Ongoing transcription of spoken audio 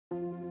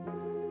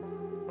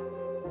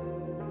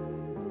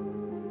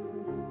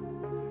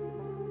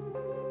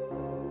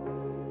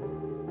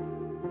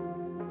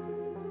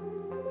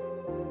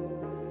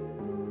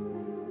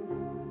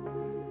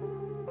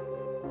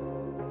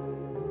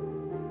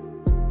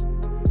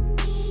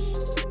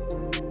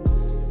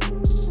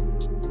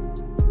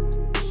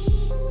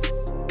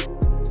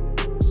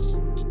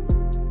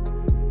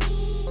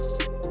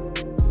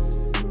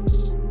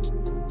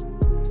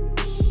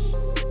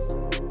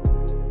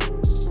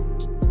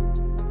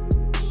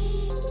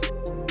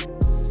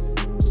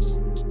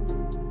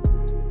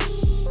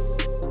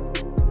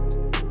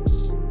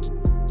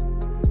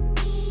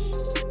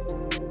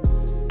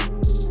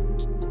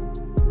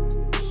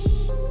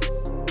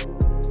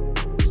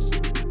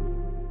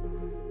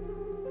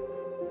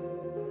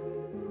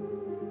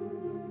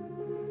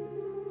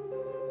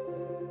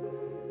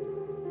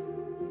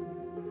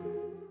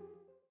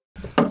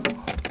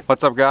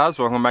What's up guys,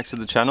 welcome back to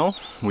the channel.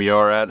 We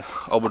are at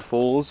Albert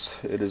Falls.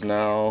 It is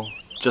now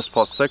just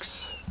past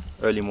 6,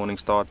 early morning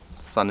start.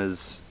 The sun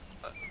is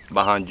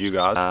behind you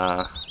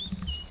guys.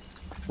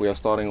 We are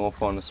starting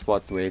off on a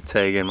spot where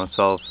Tag and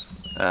myself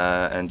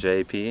and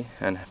JP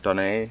and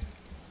Donna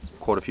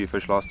caught a few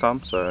fish last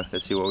time, so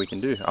let's see what we can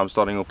do. I'm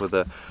starting off with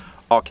the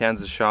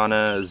Arkansas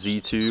Shana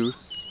Z2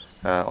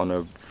 on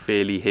a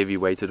fairly heavy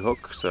weighted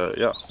hook, so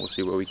yeah, we'll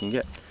see what we can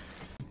get.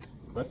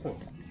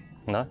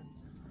 No?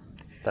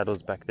 That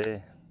was back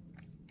there.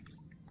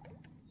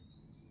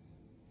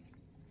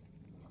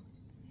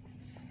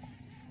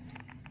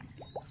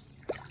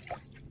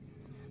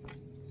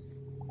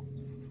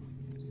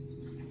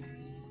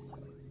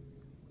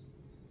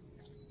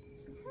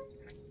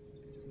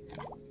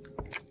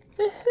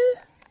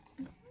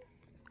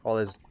 Oh,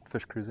 there's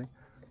fish cruising.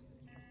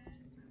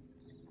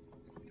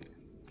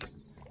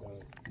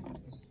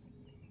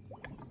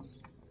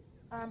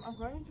 I'm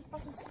going to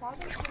fucking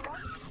spot him.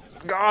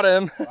 Got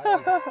him!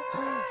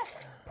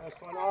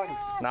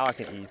 Now I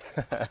can eat.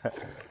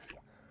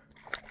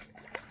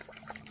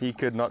 He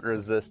could not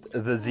resist the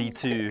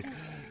Z2.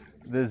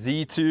 The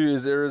Z2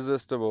 is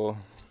irresistible.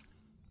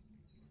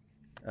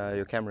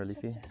 Your camera,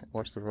 Leafy.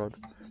 Watch the rod.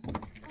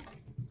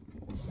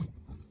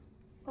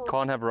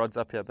 Can't have rods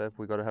up here, babe.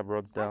 We gotta have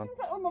rods down.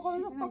 Oh my god,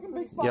 there's a fucking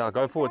big spot. Yeah,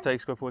 go forward,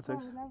 Takes. Go forward,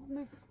 Takes.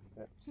 Move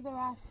to the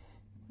right.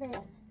 There.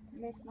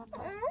 Left, not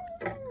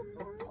right.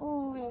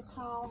 Oh, your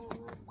cow.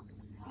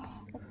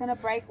 It's gonna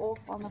break off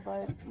on the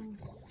boat.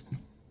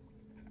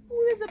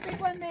 Oh, there's a big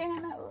one there,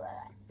 Hannah.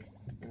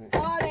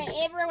 Oh, they're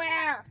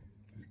everywhere.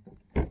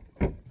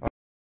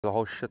 There's a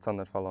whole shit ton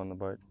that fell on the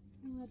boat.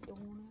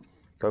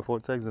 Go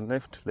forward, Takes, and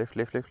left.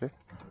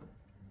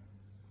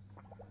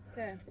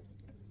 Okay.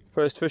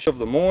 First fish of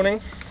the morning.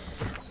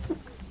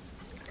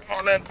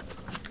 On it.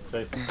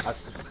 So,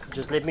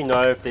 just let me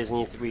know if there's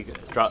any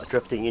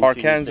drifting into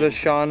Arkansas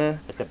Shana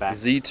at the back.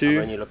 Z2. I'm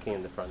only looking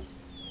in the front.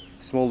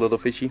 Small little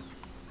fishy.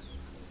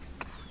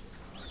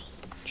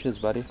 Cheers,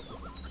 buddy.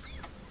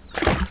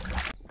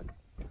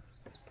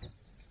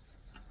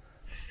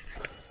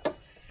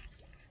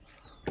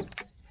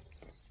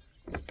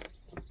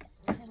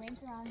 I went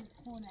around the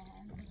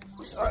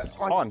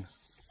corner. On.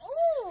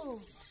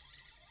 Oh!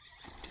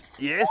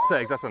 Yes,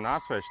 Takes. That's a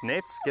nice fish.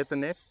 Nets. Get the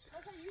net.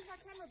 Can I use my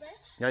camera, babe?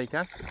 Yeah, you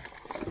can.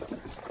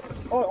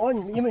 Oh,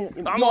 on! You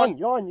mean, I'm on.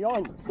 Yawn.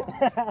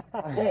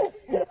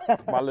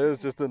 My lure's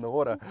just in the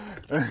water.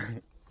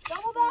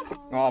 Double dog?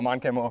 Oh, mine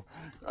came off.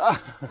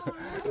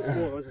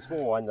 It was a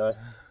small one though.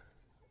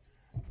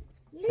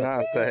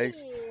 Nice,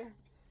 Takes.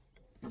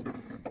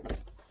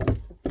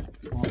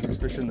 Oh, there's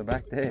fish in the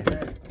back there.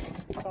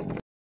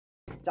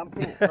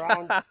 Jumping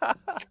around.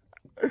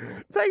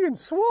 Taking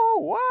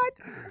swole, what?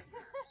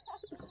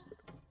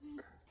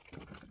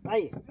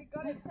 Hey! We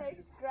got it,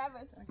 Takes. Grab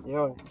it.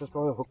 Yeah, just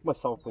trying to hook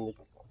myself in it.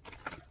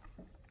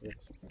 Yes.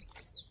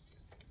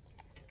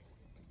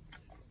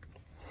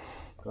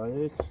 Got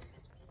it.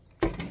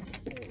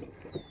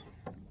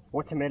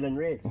 Watermelon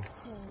red.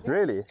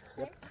 Really?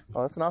 Yep.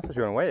 Oh, that's a nice fish.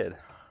 You want to weigh it?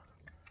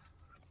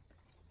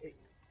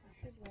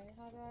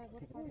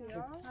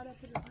 How do I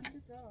put it on the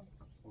go?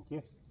 Thank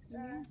you.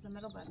 The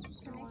middle button.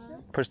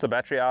 Push the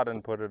battery out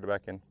and put it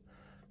back in.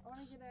 I want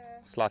to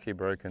get Slightly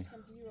broken.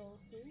 some B-roll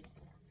too.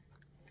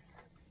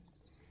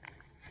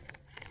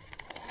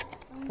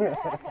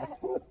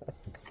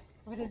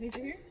 What did he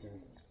do? You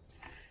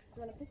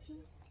want a picture?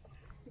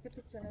 Take a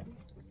picture of him.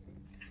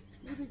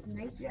 Look at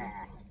nature.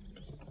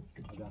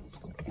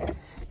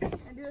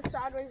 And do a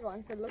sideways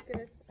one, so look at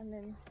it and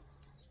then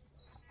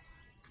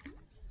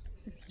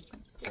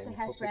get the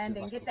hat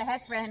branding. Get the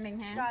hat branding,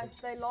 hand. Guys,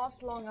 they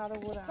last long out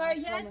of water. So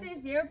here it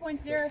says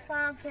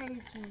 0.05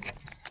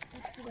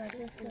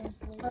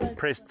 kg.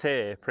 Press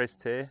tear. Press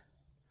tear.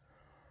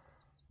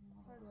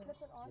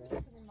 Clip it on to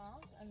the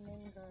mouth and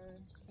then go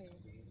to.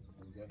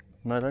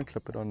 No, don't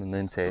clip it on and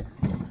then tear.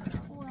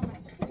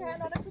 Put your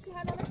hand on it, put your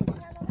hand on it, put your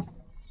hand on it.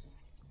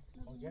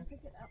 No,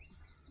 pick it up.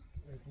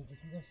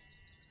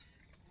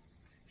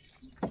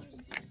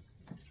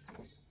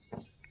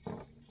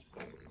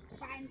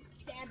 Try and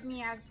stab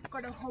me, I've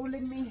got a hole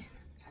in me.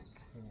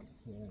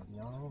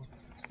 No.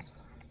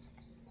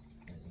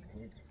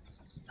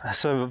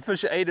 So the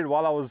fish ate it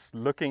while I was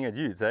looking at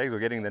you, Tags, or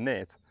getting the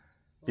net.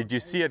 Did you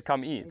see it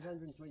come eat?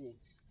 820.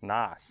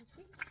 Nice.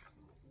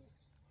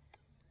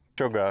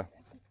 Sugar.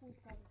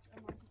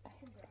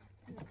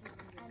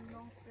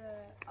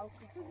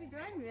 Because we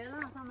don't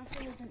realize how much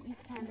there is in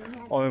each can. Then you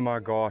have Oh my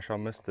gosh, I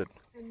missed it.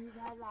 and you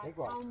have like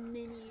how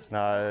many.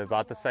 No,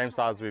 about the same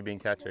size we've been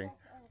catching.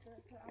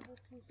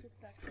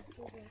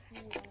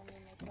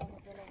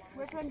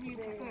 Which one do you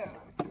prefer?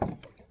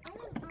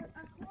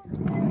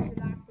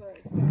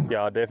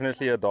 Yeah,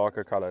 definitely a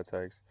darker color,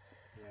 Tags.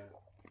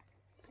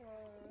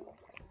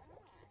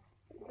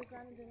 The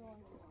granite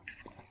one.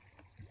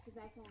 Because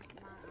I can't,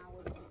 I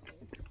would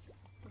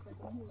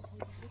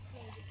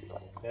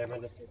Yeah,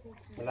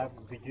 but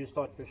we do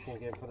start fishing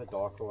again for the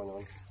darker one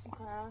on.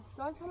 Okay.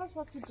 Don't tell us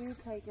what to do,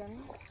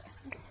 Tegan.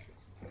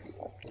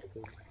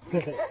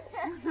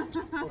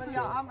 But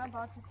yeah, I'm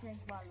about to change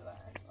my lure.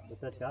 Does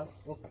that go?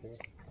 Okay.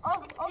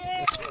 Oh,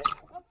 okay.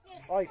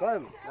 Oh, you got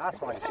him. Nice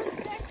one.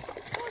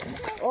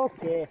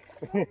 Okay.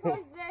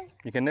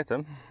 You can net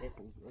him.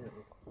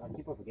 I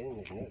keep on forgetting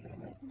his name.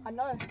 I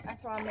know,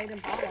 that's why I made him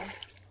buy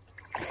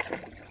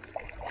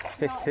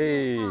one.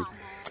 Hey.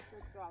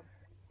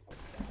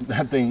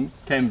 That thing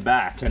came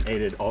back and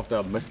ate it after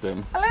I missed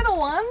him. A little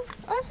one?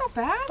 Oh, that's not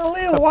bad. A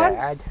little one.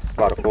 It's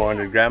about a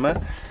 400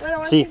 grammer.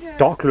 See,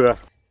 dark lure.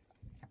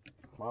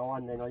 My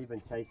one, they're not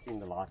even chasing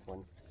the light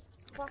one.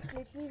 Fuck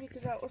me,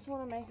 because I also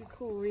want to make a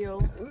cool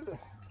reel.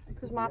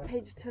 Because my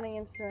page is turning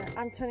into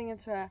I'm turning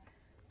into a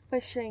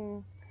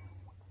fishing.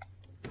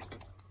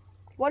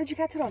 What did you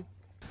catch it on?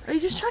 Are you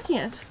just chucking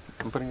it?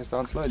 I'm putting it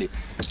down slowly.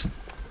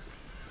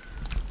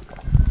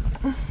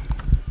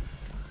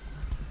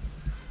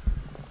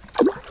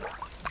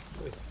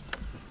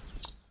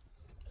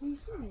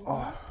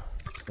 Oh,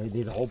 They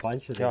did a whole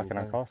bunch of yeah, them. can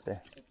I cast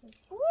there?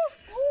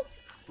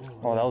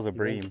 Oh, that was a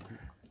bream.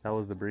 That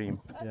was the bream.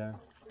 Yeah.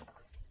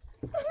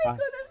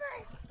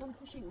 I'm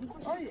pushing.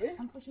 Oh, yeah?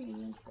 I'm pushing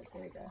against it.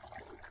 There we go.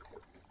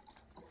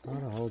 How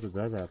the hell did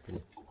that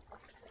happen?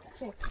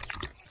 Okay.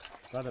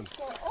 Got him.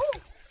 Oh,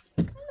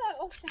 hello,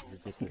 Ocean.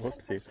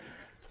 Whoopsie.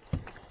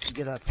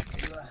 Get up.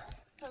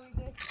 So we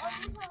did.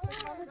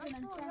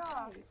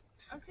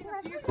 I've seen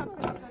a few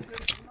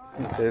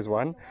companies. There's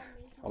one.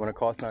 I'm gonna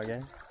cast now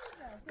again.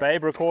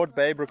 Babe, record.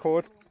 Babe,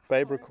 record.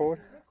 Babe, record.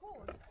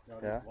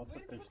 Yeah. What's the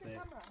fish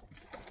there?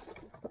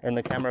 In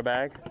the camera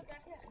bag.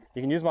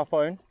 You can use my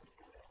phone.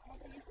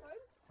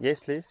 Yes,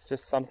 please.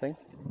 Just something.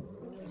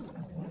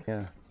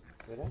 Yeah.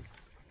 Ready?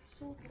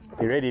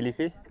 You ready,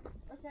 Leafy?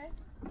 Okay.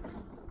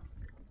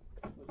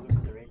 Look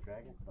at the red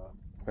dragon star.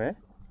 Where? It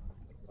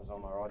was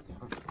on my right.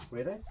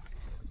 Where they?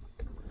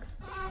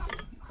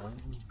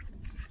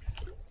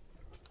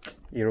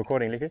 You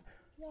recording, Leafy?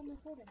 Yeah, I'm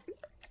recording.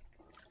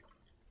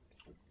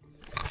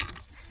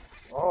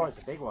 Oh, it's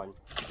a big one.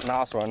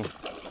 Nice one.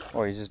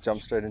 Oh, he just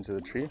jumped straight into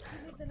the tree.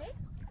 Leave the net?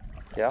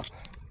 Yeah.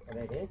 Are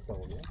they there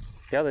still? Yeah.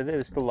 Yeah, they're there.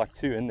 There's still like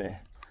 2 in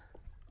there.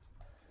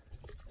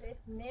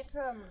 Let's net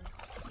him.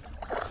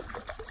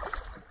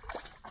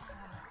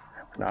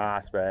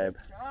 Nice, babe.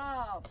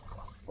 Job.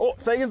 Oh,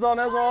 take us on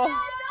as well.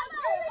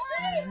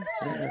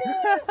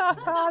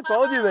 I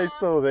told you they're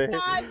still there.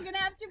 Guys, you're gonna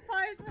have to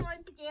pose for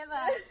one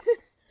together.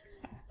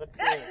 Let's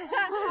see.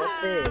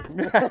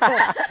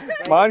 Let's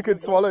see. Mine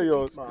could swallow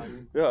yours.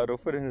 Mine. Yeah, it'll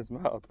fit in his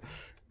mouth.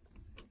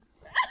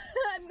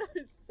 No,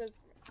 it's so...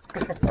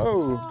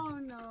 Oh. Oh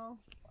no.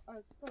 Oh,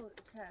 it's still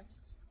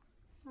attached.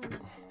 Oh, no.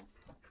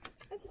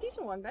 That's a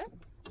decent one, babe.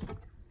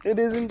 It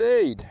is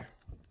indeed.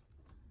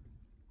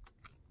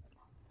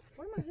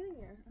 What am I hitting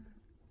here?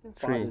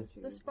 Tree.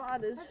 The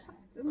spiders.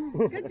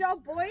 Good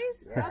job,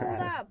 boys.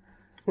 Doubled up.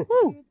 Woo.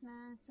 Goodness.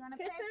 You wanna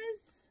pick?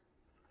 Kisses.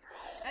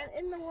 And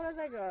in the water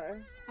they go.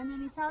 And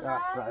then each other.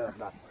 Right.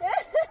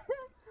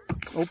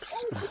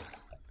 Oops.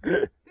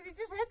 Did you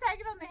just hit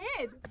Taggart on the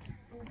head?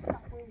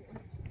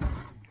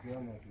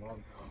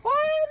 Oh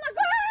my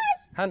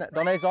gosh! Hannah,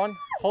 Donna's on.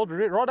 Hold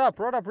rod up,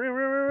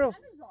 reel.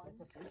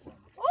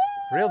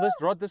 Reel this,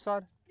 rod this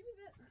side.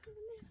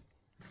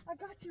 I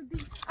got you, B.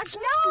 I got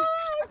you.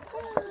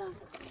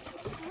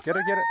 Get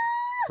it.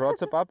 Rod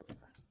tip up.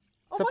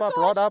 Tip my up,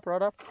 gosh.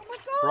 rod up. Oh my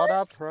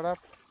gosh. Rod up.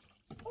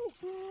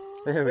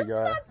 There we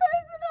go.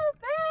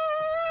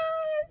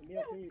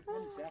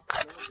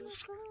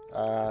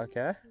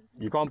 Okay.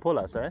 You can't pull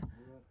us, eh?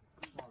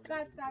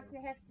 Guys, you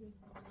have to.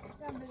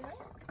 Down below.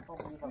 Oh,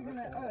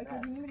 okay,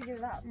 you need to get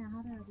it out. Yeah,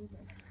 how do I do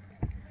this?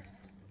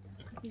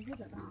 You can hit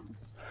it down.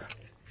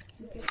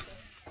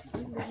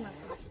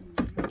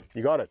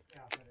 You got it.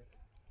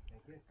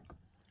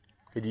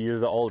 Could you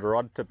use the old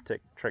rod tip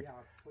trick?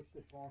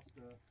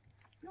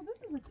 No, this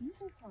is a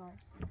decent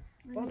size.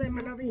 Well then,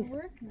 my lovey.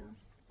 Work now.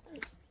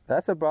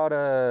 That's about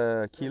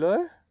a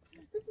kilo.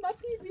 This is my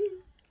PB.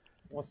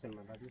 Awesome,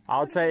 my buddy.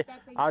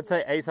 I'd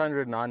say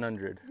 800,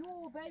 900.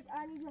 Yo, babe,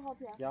 I need your help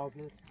here. Yeah,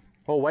 okay.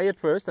 Well, weigh it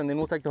first and then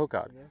we'll take the hook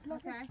out. Look,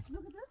 Okay.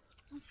 look at this.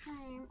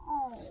 Shame.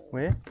 Oh.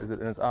 Where? Is it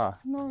in its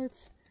No,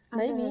 it's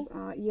Maybe.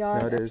 Yeah,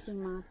 No, it is. actually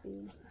might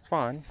be. It's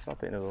fine. It's not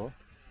the end of the world.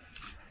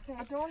 Okay,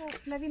 I don't want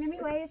to. Maybe let me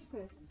weigh it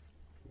first.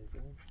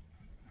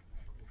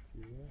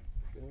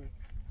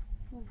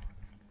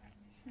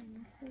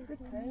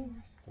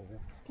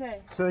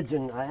 Okay.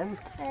 Surgeon, I am.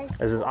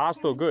 Is his eye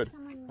still good?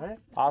 Huh?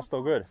 Eye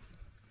still good?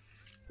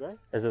 Right?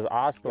 Is his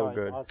eye still Yeah,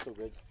 good? it's also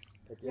good.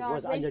 It Yeah,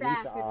 was it went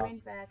underneath back. the It eye.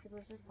 went back. It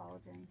was just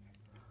bulging.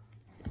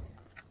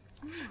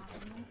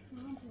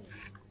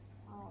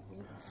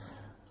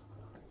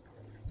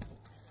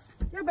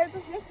 Yeah, babe,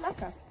 this looks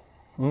lekker.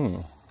 I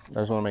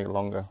just want to make it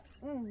longer.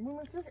 We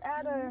must just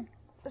add a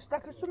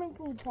stuck a swimming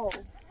pool pole.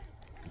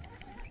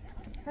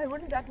 Hey,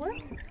 wouldn't that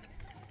work?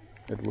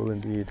 It will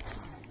indeed.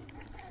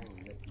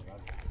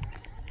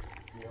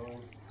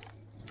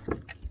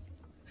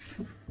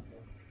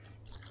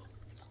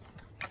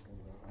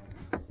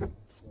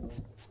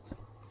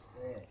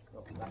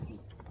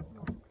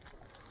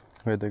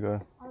 Where'd they go?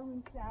 I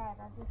wouldn't say I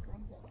just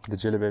went there. The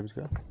jelly babies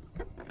go?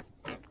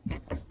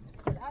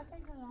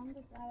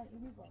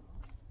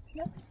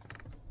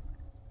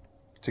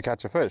 To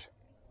catch a fish?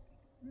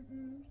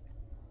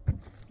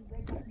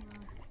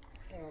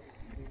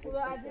 Although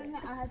I didn't,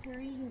 I had to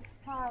read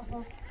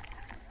powerful.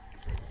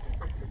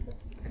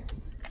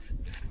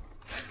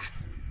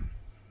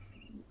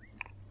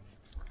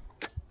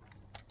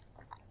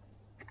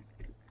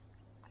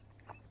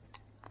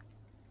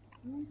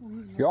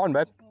 You're on,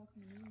 babe.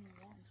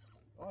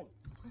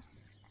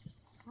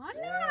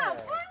 Yeah,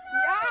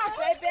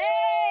 baby!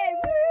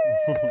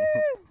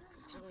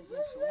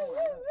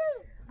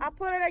 I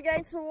put it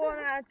against the wall and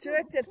I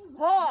jerked it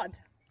hard.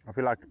 I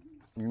feel like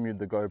you mute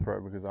the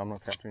GoPro because I'm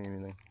not catching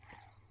anything.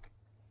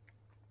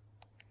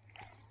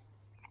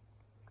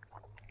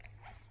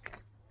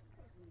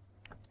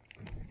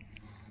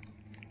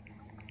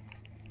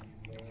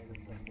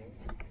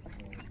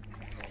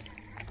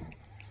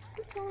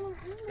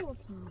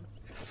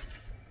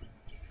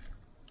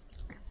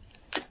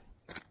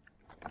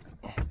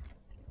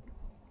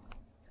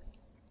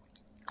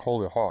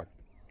 Hold it hard.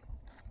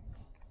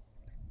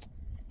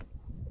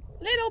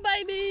 Little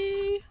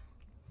baby.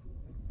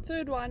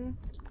 Third one.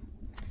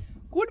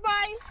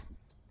 Goodbye.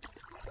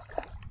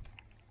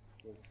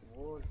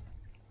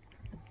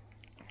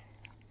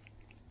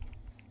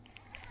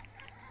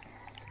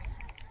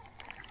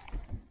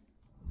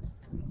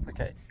 It's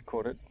okay,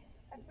 caught it.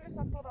 At first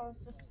I thought I was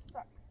just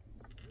stuck.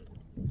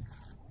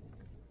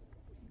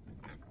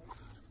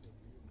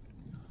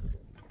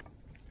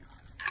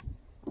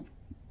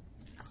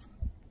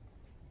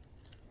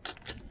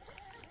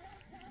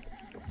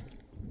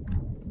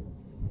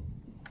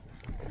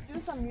 Do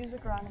some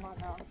music around about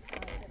now.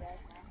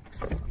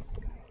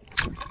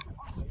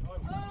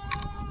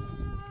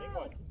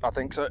 I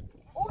think so.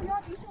 Oh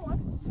yeah, decent one.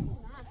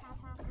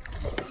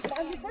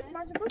 Mine's a foot,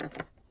 mine's a foot.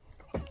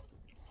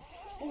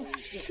 Oh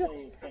shit.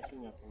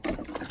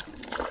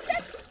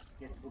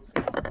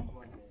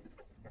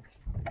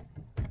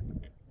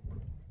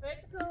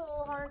 Vertical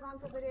or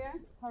horizontal video?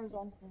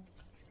 Horizontal.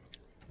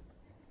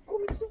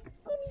 Come here,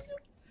 come here,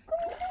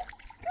 come here.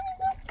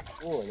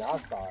 Oh,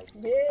 nice side.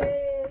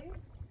 Yay!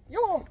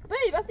 Yo,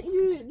 babe, I think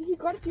you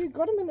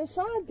got him in the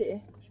side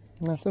there.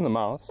 No, it's in the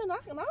mouth. It's a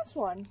nice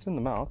one. It's in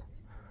the mouth.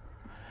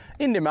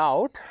 In the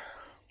mouth.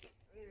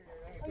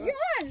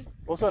 Yes!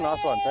 Also a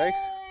nice one, thanks.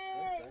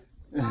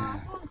 Here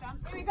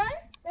we go.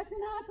 That's a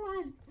nice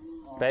one.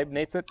 Babe,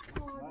 needs it.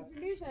 Oh,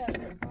 did you lose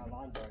it?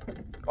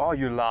 Oh,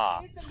 you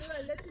lie. There's the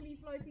lure literally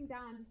floating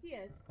down. Do you see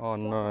it? Oh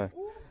no.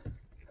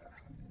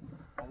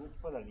 I need to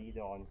put a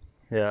leader on.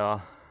 Yeah.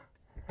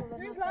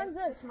 Whose line's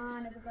this?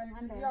 Mine, if it's going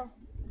under. Yeah.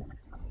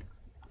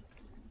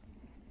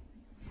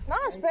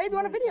 Nice, babe. You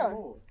want a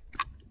video?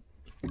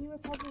 You were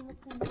probably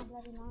looking at the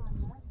bloody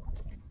line, right?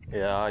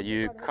 Yeah,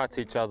 you cut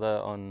each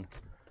other on.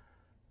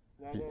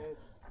 No,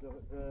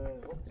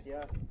 the hooks,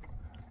 yeah.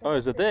 Oh,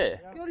 is it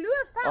there? Your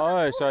lure fell.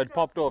 Oh, so it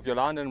popped off. Your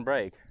line didn't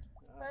break.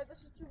 No, this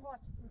is too hot.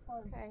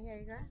 Okay, here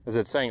you go. Is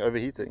it saying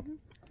overheating?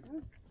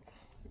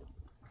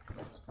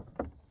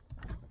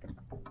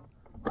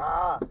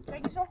 Ah!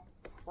 Thank you, sir.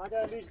 Why did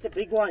I lose the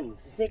big one?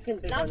 The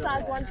second big one. Nice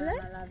size one today.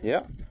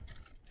 Yeah.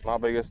 My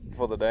biggest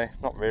for the day.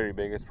 Not very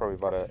big. It's probably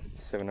about a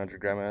 700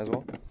 grammer as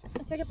well.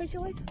 Let's take a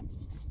picture, wait.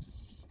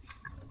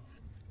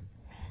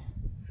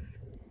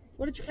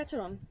 What did you catch it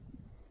on?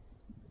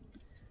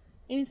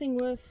 Anything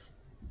worth...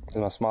 Is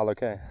my smile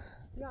okay?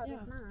 Yeah,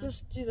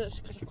 just do this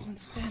because I can't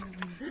stand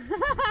it.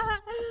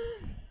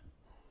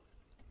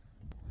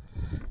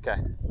 Okay.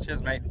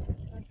 Cheers, mate.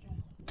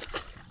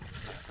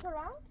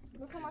 Around?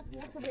 Look how much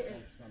water there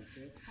is.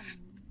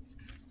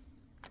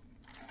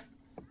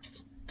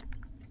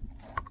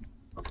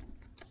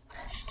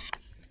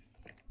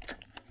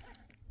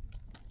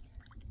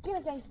 Get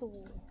against the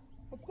wall.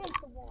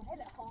 Against the wall. Hit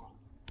it hard.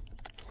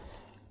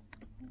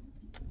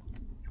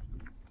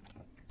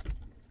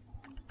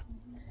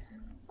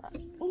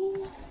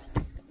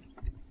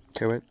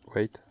 Okay,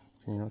 wait.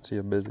 Can you not see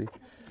you're busy?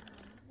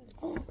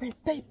 Oh,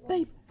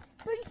 babe.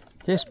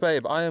 Yes,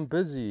 babe, I am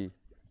busy.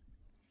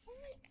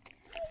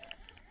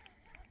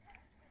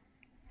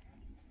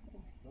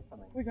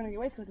 We're gonna get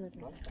wait for it. That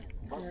was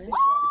the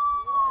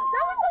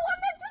one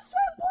that just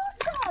swam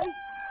past us!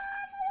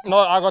 No,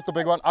 I got the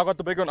big one. I got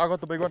the big one. I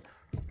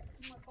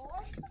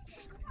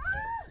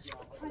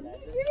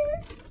need you!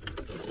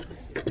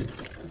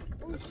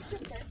 Oh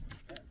shit, babe.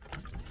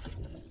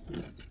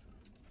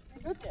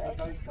 Good there.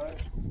 Go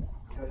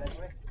that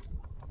way.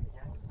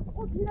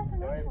 Oh, dude, that's a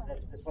nice one.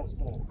 This one's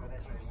small. Go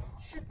that way.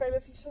 Shit, babe,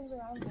 if he swims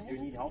around Do you there.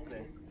 need help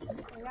there?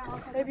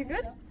 Babe, you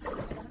good?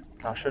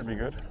 I should be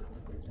good.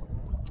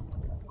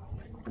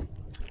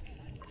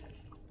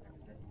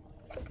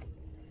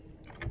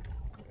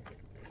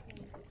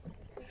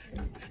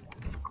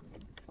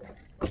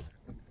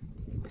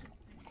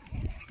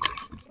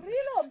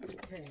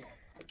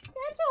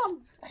 Catch him!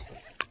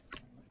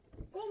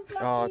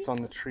 Oh, it's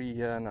on the tree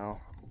here now.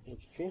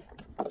 Which tree?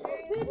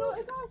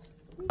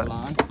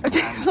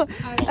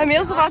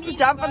 Emil's about to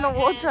jump in the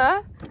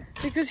water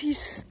because he's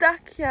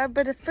stuck here,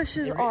 but the fish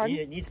is on.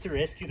 He needs to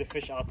rescue the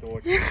fish out the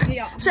water.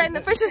 Shane,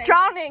 the fish is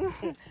drowning.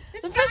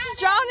 The fish is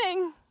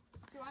drowning.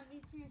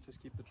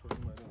 Just keep the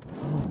trolling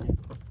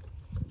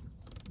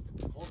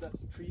Oh,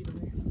 that's a tree.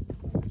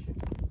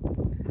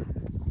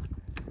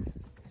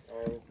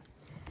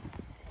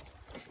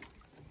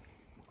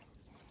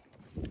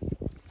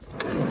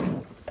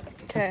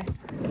 Okay.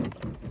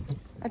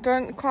 I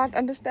don't quite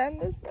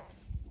understand this, but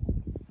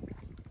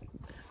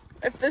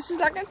if this is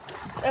like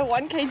a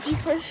 1 kg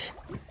fish.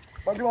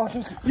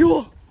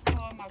 Yo!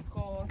 Oh my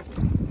god.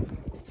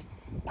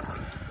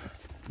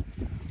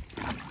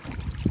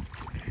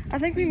 I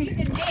think we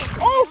The net.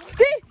 Oh!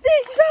 There!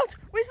 He's out!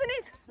 Where's the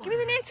net? Give me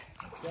the net!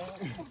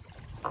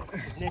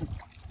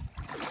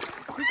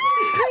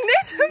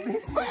 Net him!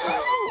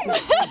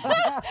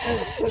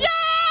 Yeah!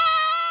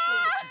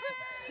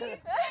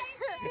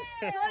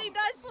 That's what he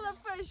does for the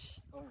fish.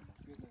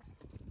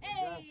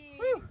 Hey.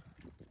 Woo.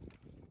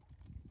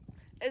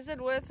 Is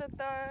it worth it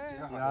though?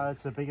 Yeah,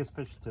 it's the biggest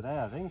fish today,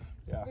 I think.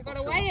 Yeah, We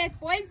gotta weigh it,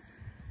 boys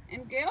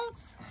and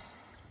girls.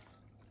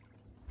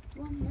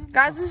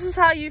 Guys, this is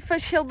how you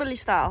fish hillbilly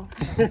style.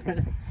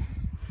 You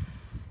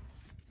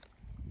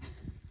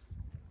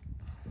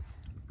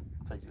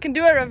can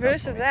do a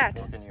reverse of that.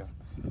 Can you?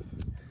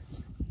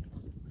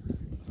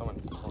 Someone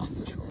needs to hold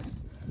the fish for me.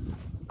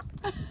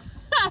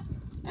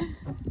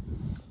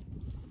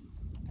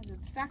 Is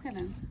it stuck in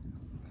him?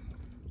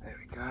 There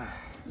we go.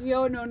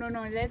 Yo, no.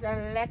 That's a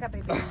lekker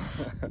baby.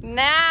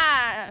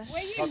 Nice.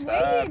 Weigh Not him,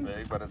 that weigh him.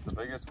 big, but it's the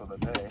biggest for the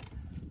day.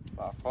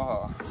 By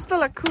far.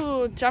 Still a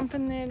cool jump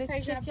in there. Let's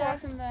Take check that here.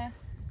 pass on the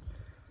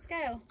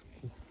scale.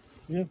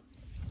 You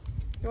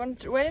want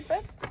to weigh it,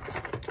 babe?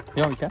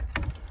 Yeah, we can.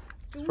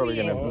 It's probably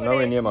gonna be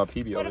nowhere near my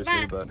PB,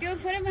 obviously, but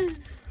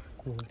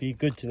It'd be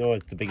good to know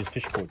what the biggest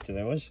fish caught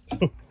today was.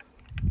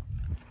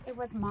 It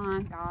was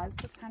mine, guys.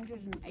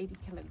 680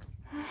 kilograms.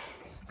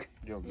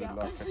 you're good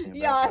luck catching a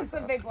Yeah, bass it's a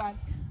like big one.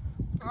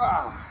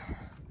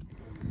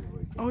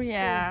 Oh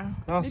yeah.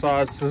 that. No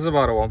size. This is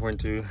about a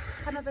 1.2.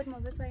 Come a bit more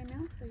this way,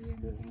 Emil, so you're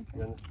in the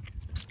center.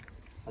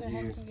 So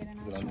Hank can get a Is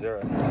nice it on shot. 0?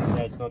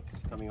 Yeah, it's not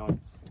coming on.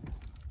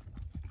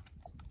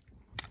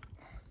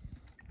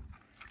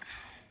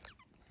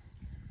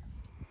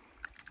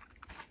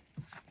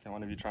 Can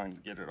one of you try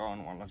and get it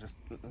on while I just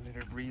let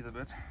it breathe a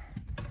bit?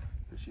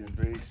 Because she is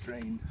very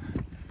strained.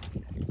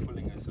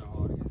 Pulling her so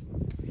hard against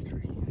the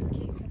tree.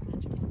 Okay, so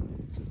much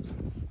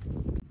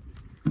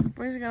more.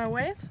 Where's it gonna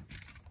weigh it?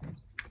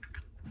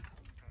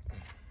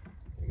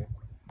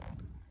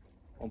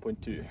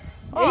 1.2.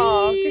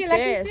 Oh, Hey, good like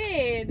guess. you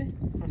said.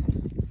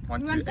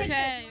 1.28.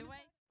 Okay,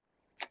 wait.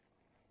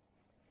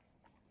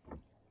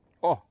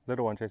 Oh,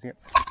 little one chasing it.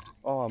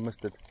 Oh, I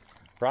missed it.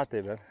 Right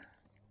there, babe.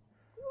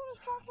 You want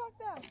to strike like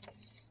that?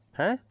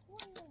 Huh? Why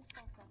do you want to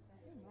strike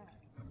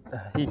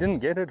like that? He didn't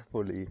get it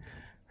fully.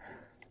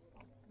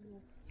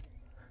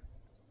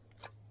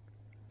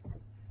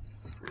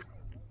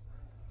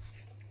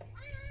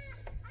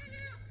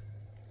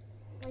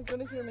 Thank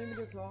goodness you remembered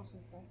your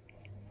glasses, though.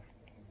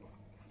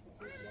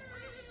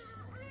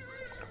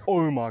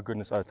 Oh my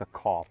goodness, oh, it's a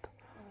carp.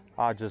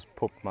 I just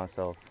pooped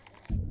myself.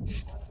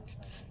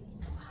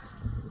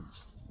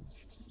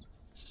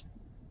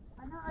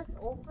 I know it's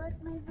awkward,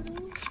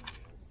 maybe.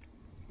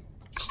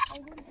 I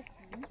wouldn't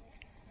agree.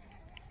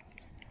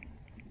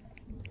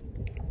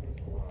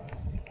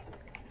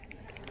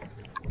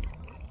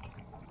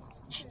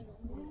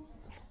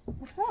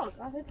 A frog?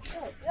 I heard a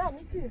frog. Yeah, me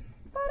too.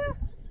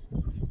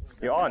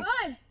 You're on.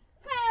 Hey!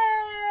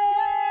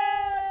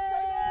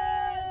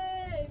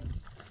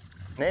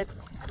 Net?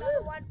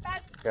 Another one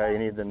back. Yeah, you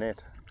need the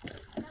net.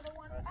 Another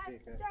one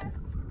back.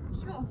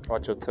 Sure.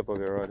 Watch your tip of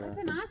your rod. It's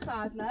Yeah. a nice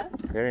size, love.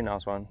 Very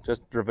nice one.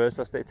 Just reverse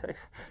us there, Tex.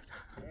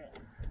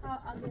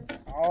 I'll give it.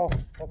 Oh,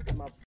 popped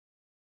him up.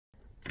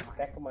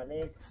 Back of my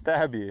leg.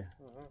 Stab you.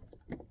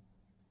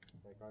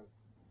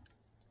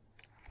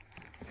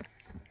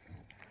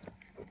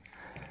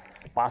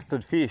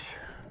 Bastard fish.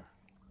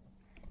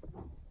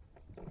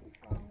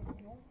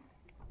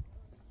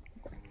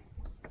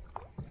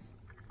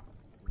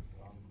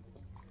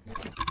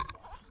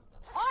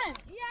 On!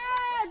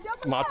 Yeah!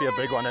 Jump Might be a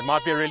big one. It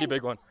might be a really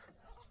big one.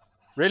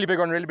 Really big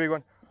one, really big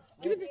one.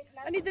 Give me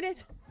the, I need the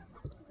net.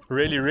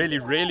 Really, really,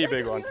 really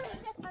big one.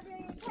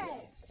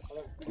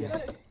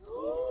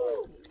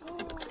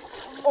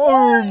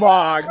 Oh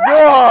my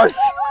gosh!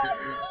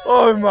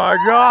 Oh my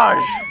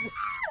gosh!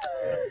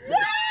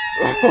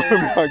 Oh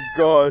my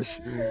gosh!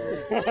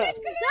 That's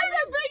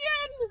a big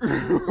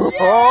one!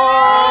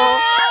 Oh!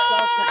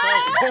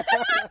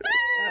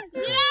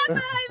 Yeah,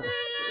 baby!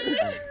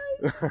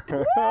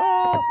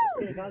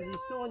 Hey guys, you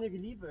still want to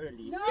leave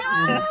early?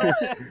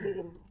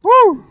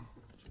 Woo!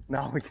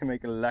 Now we can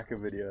make a lacquer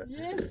video.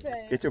 Yes,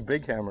 babe. Get your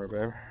big camera,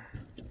 babe.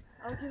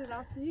 I'll get it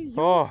out for you.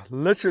 Oh,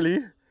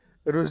 literally,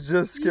 it was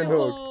just skin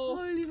hook.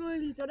 Holy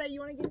moly. Today,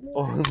 you want to get more?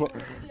 Oh my.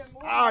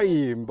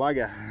 Ay,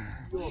 bugger.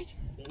 You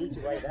need to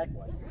weigh that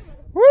one.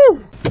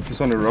 Woo! Just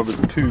want to rub his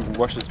poo,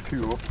 wash his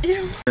poo off.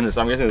 Goodness,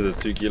 I'm guessing it's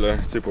a 2 kilo,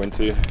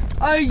 2.2.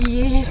 Oh,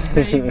 yes,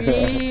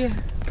 baby.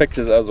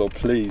 Pictures as well,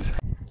 please.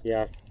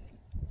 Yeah.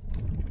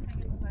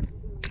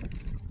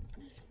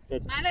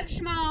 I look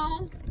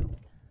small.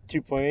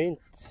 2.6.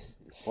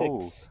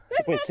 Oh.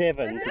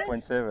 2.7.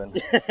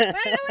 2.7.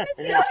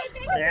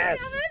 Yes.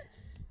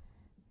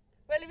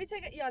 me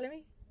take it. Yeah, let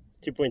me.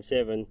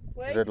 2.7.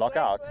 Wait, Did it lock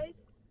out?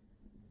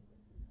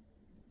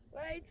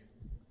 Wait.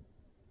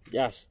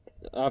 Yes,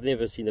 I've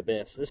never seen a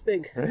bass this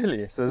big.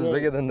 Really? So this is Yeah.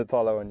 bigger than the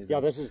taller one you Yeah,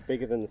 did? this is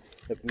bigger than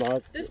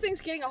my. This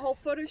thing's getting a whole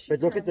photo shoot.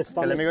 But look at the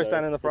stomach. let me go though.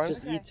 stand in the front.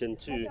 It's just eaten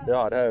too.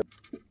 Yeah, it has.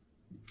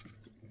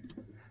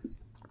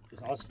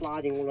 I was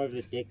sliding all over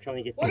the deck trying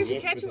to get What the did you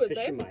net catch with it the with,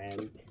 fish in babe? my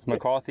hand.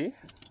 McCarthy.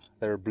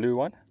 They're a blue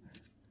one.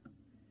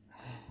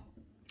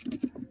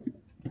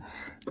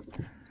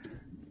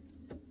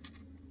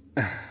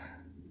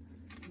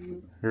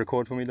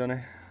 Record for me, Donnie.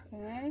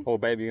 Okay. Oh,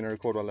 babe, you're gonna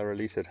record while I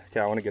release it. Okay,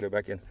 I want to get it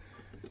back in.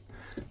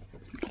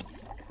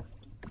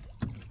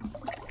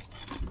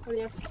 What do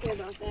you have to say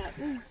about that?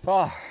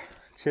 Oh,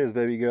 cheers,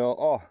 baby girl.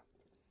 Oh.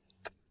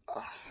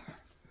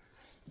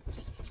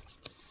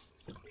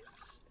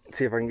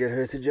 See if I can get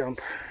her to jump.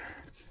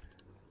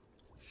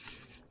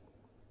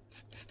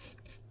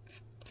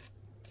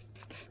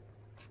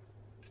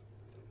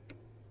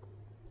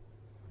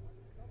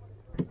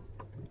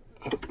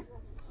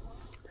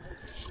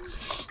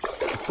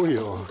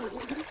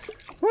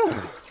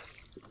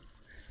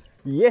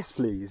 Yes,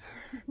 please.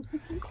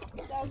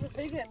 That was a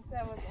big one.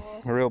 That was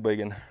all. A real big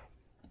one.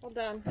 Well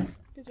done.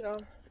 Good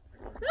job.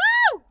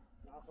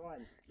 Last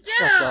one.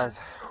 Yeah. Guys.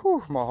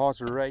 Whew, my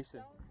heart's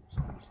racing.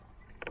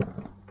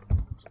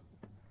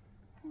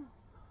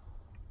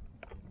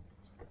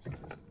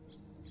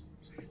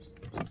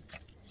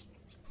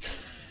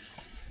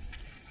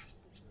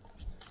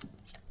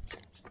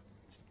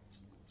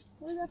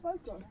 Where's that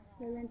boat go?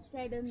 They went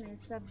straight in there,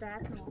 stuff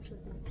that and off with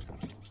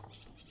it.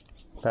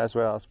 That's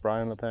where I was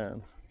Brian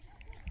LePan.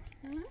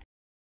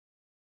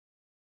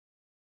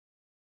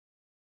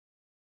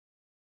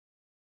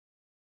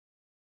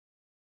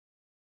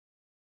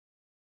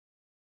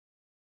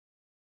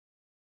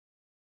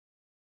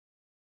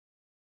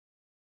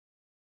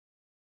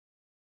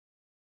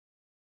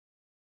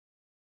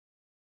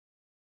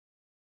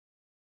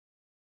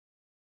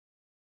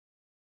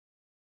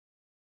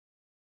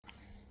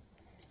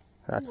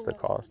 That's the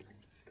cost.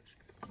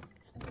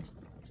 Okay,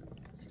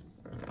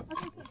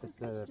 so It's fish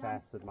a jump.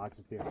 bass that might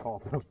just be a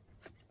carp.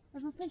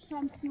 If a fish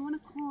jumps, you want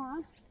to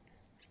cast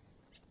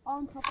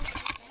on top of it.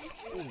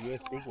 Oh,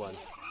 yes, big one.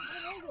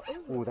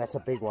 Oh, that's a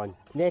big one.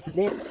 Net,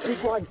 net,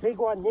 big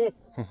one, net.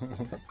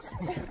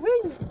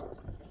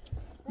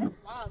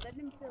 Wow, that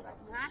didn't feel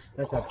like that.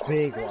 That's a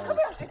big one.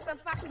 It's the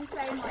fucking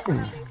same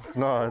one.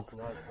 No,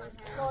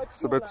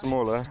 it's a bit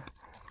smaller.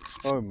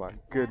 Oh my I'll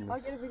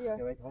goodness. get a video.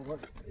 Okay, wait, hold on.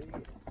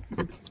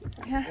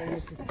 Yeah.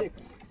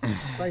 6.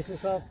 Brace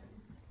yourself.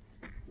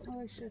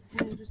 Oh shit,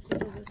 man, just go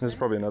over This is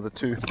probably another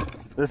 2.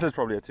 This is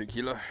probably a 2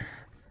 kilo.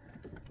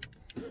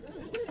 I've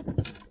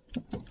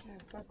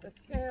got the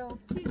scale.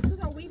 See, it's because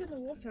I weed in the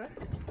water.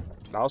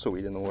 I also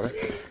weed in the water.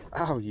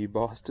 Ow, you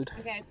bastard.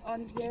 Okay, it's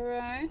on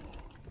 0.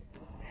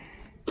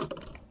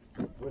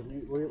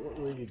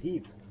 Were you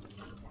deep?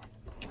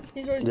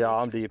 He's always Yeah,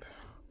 I'm deep.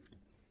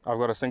 I've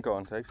got a sinker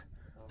on, Takes.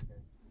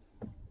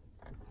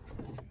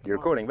 You're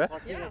recording, babe?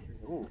 Yeah.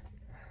 Ooh,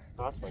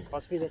 nice one.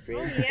 Pass me that Oh,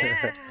 red.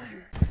 yeah.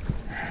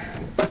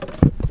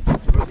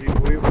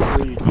 Were you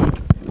deep?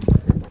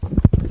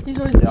 He's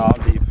always Yeah,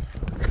 I'm deep.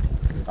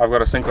 I've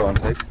got a sinker on,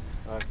 Takes.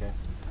 Okay.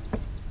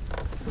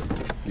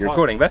 You're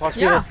recording, babe? Pass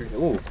me Yeah. that red.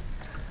 Ooh,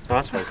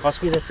 nice one.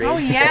 Pass me that red. Oh,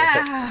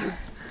 yeah.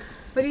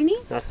 What do you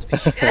need? Nice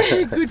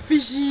fish. Good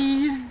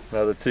fishy.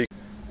 Another 2.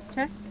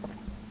 Okay.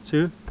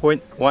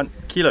 2.1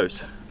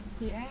 kilos.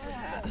 Yeah.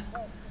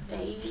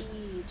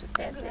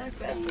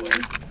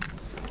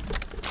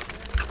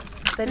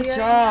 Good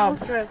job.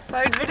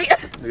 Phone video.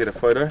 We get a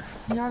photo.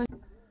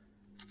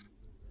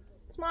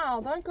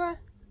 Smile, don't cry.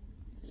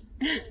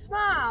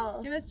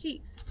 Smile. Give us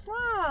cheeks.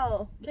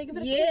 Smile. Take a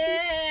bit of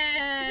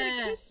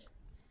Yeah. kiss.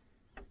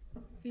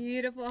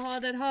 Beautiful.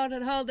 Hold it, hold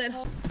it, hold it.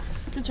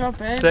 Good job,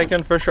 babe.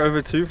 Second fish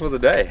over 2 for the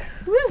day.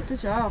 Woo. Good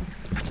job.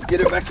 Let's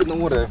get it back in the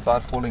water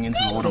without falling into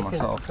the water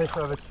myself. Fish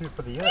over 2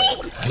 for the year.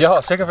 Yeah,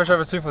 second fish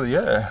over 2 for the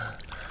year.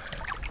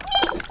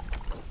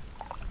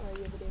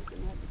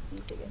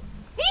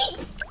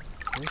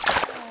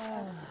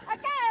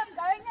 Okay, I'm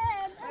going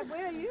in.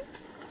 Where are you?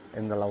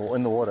 In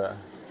the water.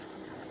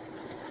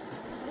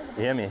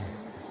 You hear me?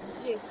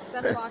 Yes,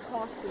 that's why I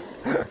cast you.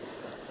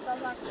 So I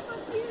was like,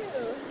 fuck you.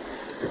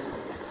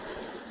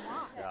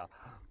 Yeah.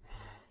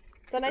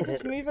 Can I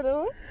just move a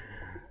little?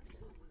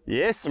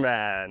 Yes,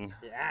 man.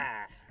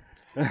 Yeah.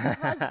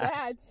 How's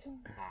that?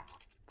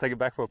 Take it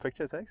back for a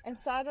picture, Takes. And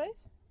sideways?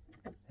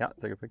 Yeah,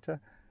 take a picture.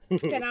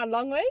 Okay, now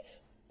long ways?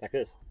 Like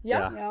this.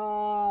 Yeah. Yeah.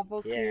 Yeah,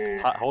 both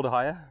Yeah. Hold it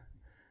higher.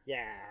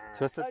 Yeah.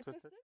 Twist it, Oh, twist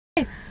twist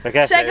it.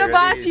 Okay. Say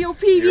goodbye to your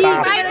PB. You're Wait,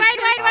 out. wait,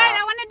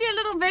 I want to do a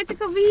little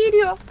vertical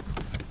video.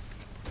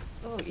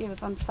 Oh, yeah,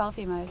 it's on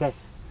selfie mode. Okay.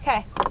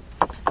 Okay.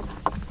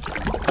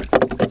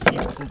 Let's see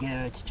if we can get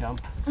her to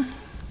jump.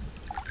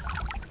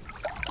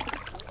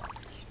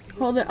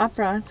 Hold it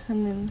upright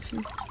and then she...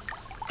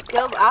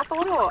 Gills out the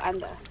water or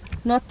under?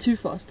 Not too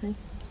fast, eh?